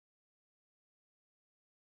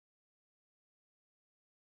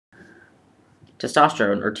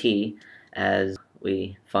Testosterone, or T, as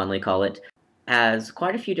we fondly call it, has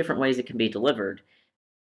quite a few different ways it can be delivered.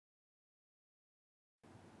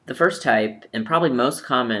 The first type, and probably most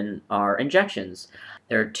common, are injections.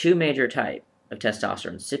 There are two major types of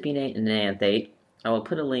testosterone, cypionate and enanthate. I will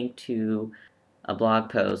put a link to a blog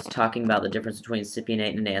post talking about the difference between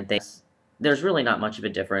cypionate and enanthate. There's really not much of a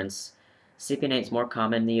difference. Cypionate is more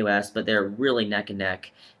common in the US, but they're really neck and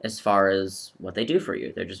neck as far as what they do for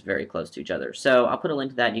you. They're just very close to each other. So I'll put a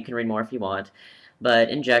link to that. You can read more if you want. But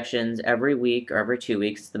injections every week or every 2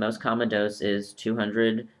 weeks, the most common dose is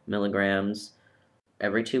 200 milligrams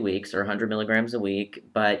every 2 weeks or 100 milligrams a week,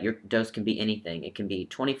 but your dose can be anything. It can be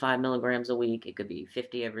 25 milligrams a week, it could be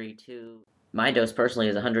 50 every 2. My dose personally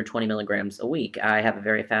is 120 milligrams a week. I have a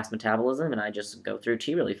very fast metabolism and I just go through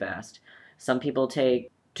tea really fast. Some people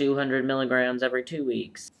take 200 milligrams every 2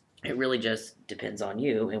 weeks. It really just depends on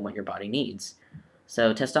you and what your body needs.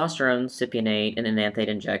 So testosterone, cypionate, and enanthate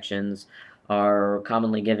injections are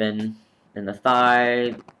commonly given in the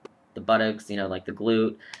thigh, the buttocks, like the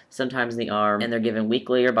glute, sometimes the arm, and they're given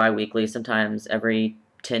weekly or bi-weekly, sometimes every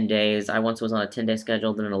 10 days. I once was on a 10-day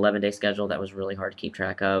schedule, then an 11-day schedule. That was really hard to keep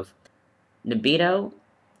track of. Nebido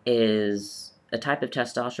is a type of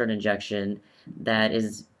testosterone injection that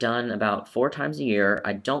is done about 4 times a year.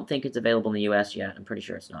 I don't think it's available in the US yet. I'm pretty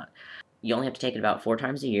sure it's not. You only have to take it about 4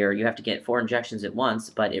 times a year. You have to get 4 injections at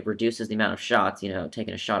once, but it reduces the amount of shots.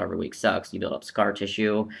 Taking a shot every week sucks. You build up scar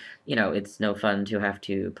tissue. It's no fun to have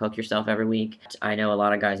to poke yourself every week. I know a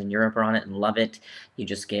lot of guys in Europe are on it and love it. You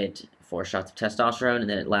just get 4 shots of testosterone, and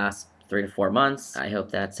then it lasts 3 to 4 months. I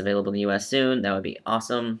hope that's available in the US soon. That would be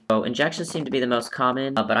awesome. So injections seem to be the most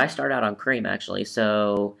common, but I start out on cream, actually,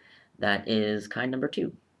 so that is kind number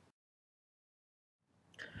 2.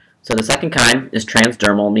 So the second kind is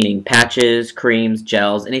transdermal, meaning patches, creams,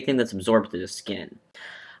 gels, anything that's absorbed through the skin.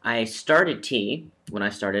 I started tea when I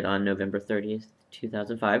started on November 30th,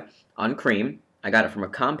 2005, on cream. I got it from a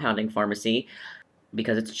compounding pharmacy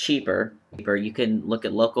because it's cheaper. You can look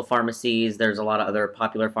at local pharmacies. There's a lot of other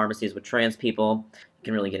popular pharmacies with trans people. You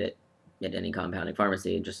can really get it at any compounding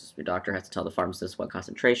pharmacy. Just your doctor has to tell the pharmacist what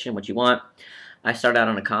concentration, what you want. I started out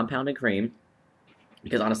on a compounded cream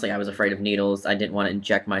because honestly I was afraid of needles. I didn't want to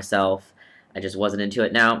inject myself. I just wasn't into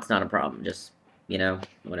it. Now it's not a problem. Just,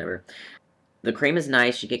 whatever. The cream is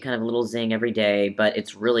nice. You get kind of a little zing every day, but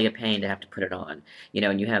it's really a pain to have to put it on.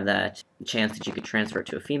 And you have that chance that you could transfer it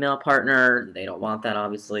to a female partner. They don't want that,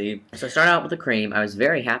 obviously. So I started out with the cream. I was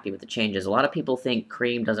very happy with the changes. A lot of people think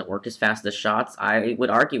cream doesn't work as fast as shots. I would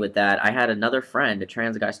argue with that. I had another friend, a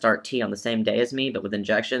trans guy, start tea on the same day as me, but with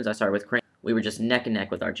injections. I started with cream. We were just neck and neck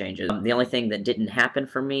with our changes. The only thing that didn't happen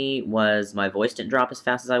for me was my voice didn't drop as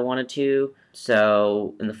fast as I wanted to.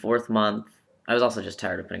 So in the 4th month, I was also just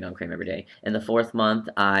tired of putting on cream every day. In the 4th month,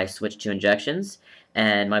 I switched to injections,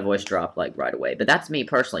 and my voice dropped like right away. But that's me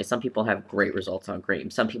personally. Some people have great results on cream.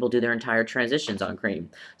 Some people do their entire transitions on cream.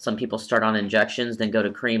 Some people start on injections, then go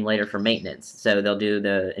to cream later for maintenance. So they'll do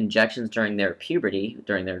the injections during their puberty,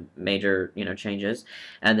 during their major, changes,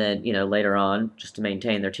 and then, later on, just to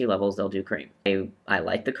maintain their T levels, they'll do cream. I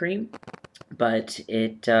like the cream, but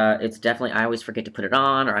it's definitely, I always forget to put it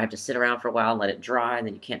on, or I have to sit around for a while and let it dry, and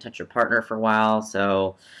then you can't touch your partner for a while,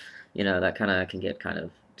 so, that kind of can get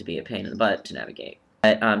to be a pain in the butt to navigate.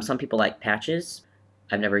 But some people like patches.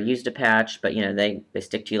 I've never used a patch, but, they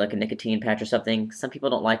stick to you like a nicotine patch or something. Some people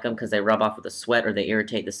don't like them because they rub off with the sweat or they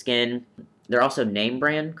irritate the skin. There are also name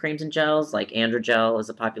brand creams and gels, like Androgel is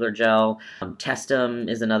a popular gel. Testum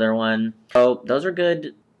is another one. So those are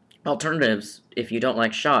good alternatives if you don't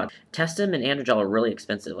like shots. Testum and Androgel are really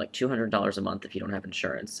expensive, like $200 a month if you don't have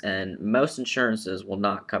insurance, and most insurances will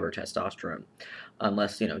not cover testosterone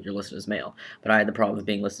unless, you're listed as male. But I had the problem of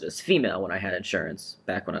being listed as female when I had insurance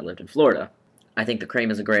back when I lived in Florida. I think the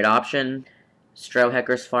cream is a great option.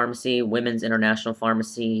 Strohecker's Pharmacy, Women's International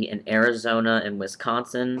Pharmacy in Arizona and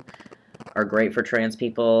Wisconsin are great for trans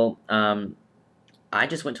people. I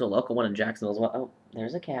just went to a local one in Jacksonville as well. Oh,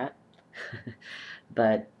 there's a cat.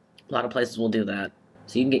 But a lot of places will do that.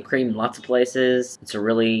 So you can get cream in lots of places. It's a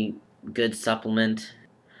really good supplement.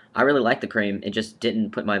 I really like the cream. It just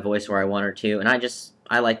didn't put my voice where I wanted to. And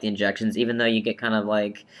I like the injections, even though you get kind of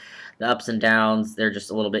like the ups and downs. They're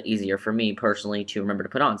just a little bit easier for me personally to remember to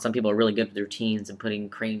put on. Some people are really good with routines and putting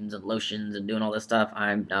creams and lotions and doing all this stuff.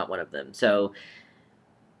 I'm not one of them. So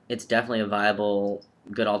it's definitely a viable,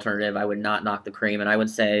 good alternative. I would not knock the cream, and I would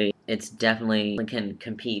say it's definitely can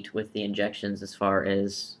compete with the injections as far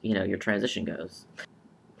as, your transition goes.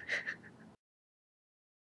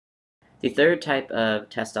 The third type of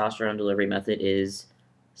testosterone delivery method is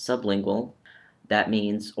sublingual. That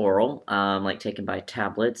means oral, like taken by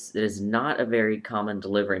tablets. It is not a very common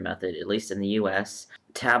delivery method, at least in the US.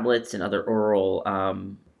 Tablets and other oral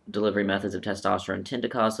delivery methods of testosterone tend to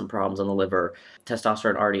cause some problems on the liver.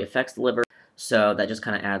 Testosterone already affects the liver, so that just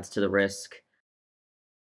kind of adds to the risk.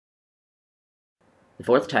 The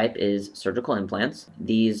fourth type is surgical implants.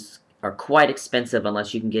 These are quite expensive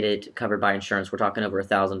unless you can get it covered by insurance. We're talking over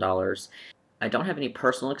 $1,000. I don't have any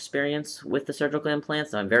personal experience with the surgical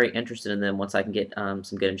implants, so I'm very interested in them once I can get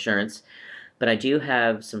some good insurance. But I do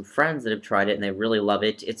have some friends that have tried it and they really love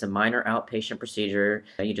it. It's a minor outpatient procedure.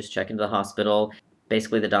 You just check into the hospital.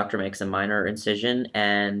 Basically, the doctor makes a minor incision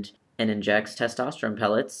and injects testosterone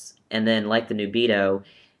pellets. And then, like the Nubido,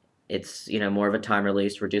 it's more of a time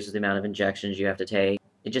release, reduces the amount of injections you have to take.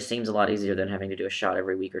 It just seems a lot easier than having to do a shot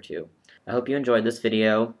every week or two. I hope you enjoyed this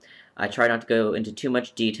video. I try not to go into too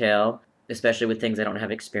much detail, especially with things I don't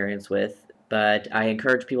have experience with, but I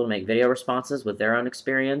encourage people to make video responses with their own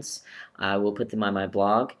experience. I will put them on my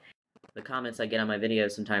blog. The comments I get on my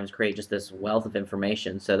videos sometimes create just this wealth of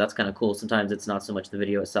information, so that's kind of cool. Sometimes it's not so much the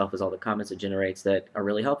video itself as all the comments it generates that are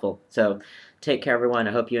really helpful. So take care, everyone.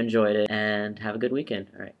 I hope you enjoyed it, and have a good weekend.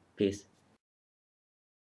 All right, peace.